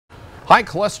High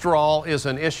cholesterol is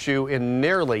an issue in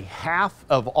nearly half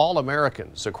of all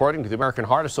Americans. According to the American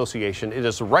Heart Association, it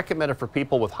is recommended for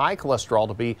people with high cholesterol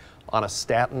to be on a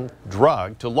statin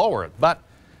drug to lower it. But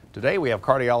today we have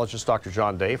cardiologist Dr.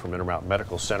 John Day from Intermountain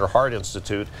Medical Center Heart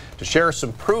Institute to share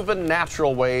some proven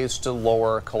natural ways to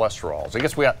lower cholesterol. So I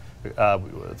guess we have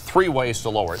 3 ways to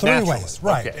lower it. Three ways,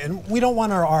 right. Okay. And we don't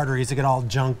want our arteries to get all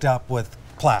junked up with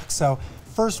plaque. So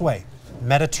first way,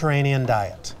 Mediterranean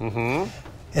diet.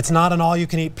 It's not an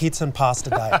all-you-can-eat pizza and pasta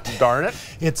diet. Darn it.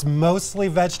 It's mostly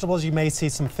vegetables. You may see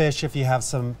some fish if you have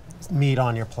some meat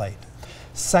on your plate.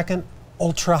 Second,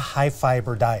 ultra-high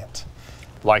fiber diet.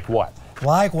 Like what?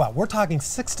 Like what? We're talking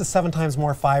 6 to 7 times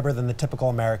more fiber than the typical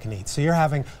American eats. So you're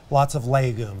having lots of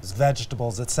legumes,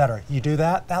 vegetables, etc. You do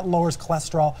that, that lowers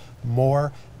cholesterol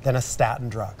more than a statin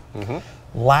drug.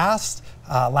 Last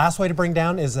way to bring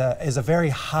down is a very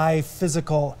high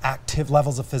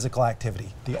levels of physical activity.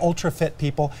 The ultra fit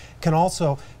people can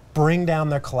also bring down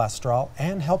their cholesterol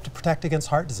and help to protect against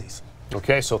heart disease.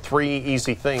 Okay, so 3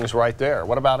 easy things right there.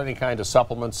 What about any kind of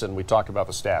supplements? And we talked about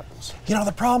the statins. You know,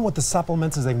 the problem with the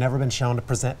supplements is they've never been shown to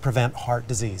prevent heart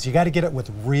disease. You got to get it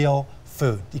with real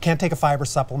food. You can't take a fiber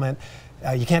supplement.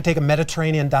 You can't take a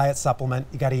Mediterranean diet supplement.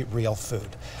 You got to eat real food.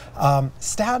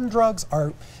 Statin drugs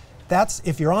are,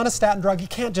 if you're on a statin drug, you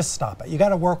can't just stop it. You got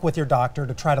to work with your doctor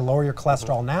to try to lower your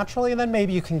cholesterol naturally, and then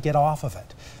maybe you can get off of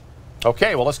it.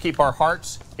 Okay, well, let's keep our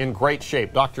hearts in great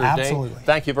shape. Dr. Absolutely. Day,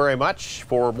 thank you very much.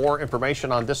 For more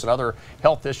information on this and other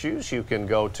health issues, you can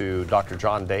go to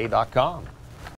drjohnday.com.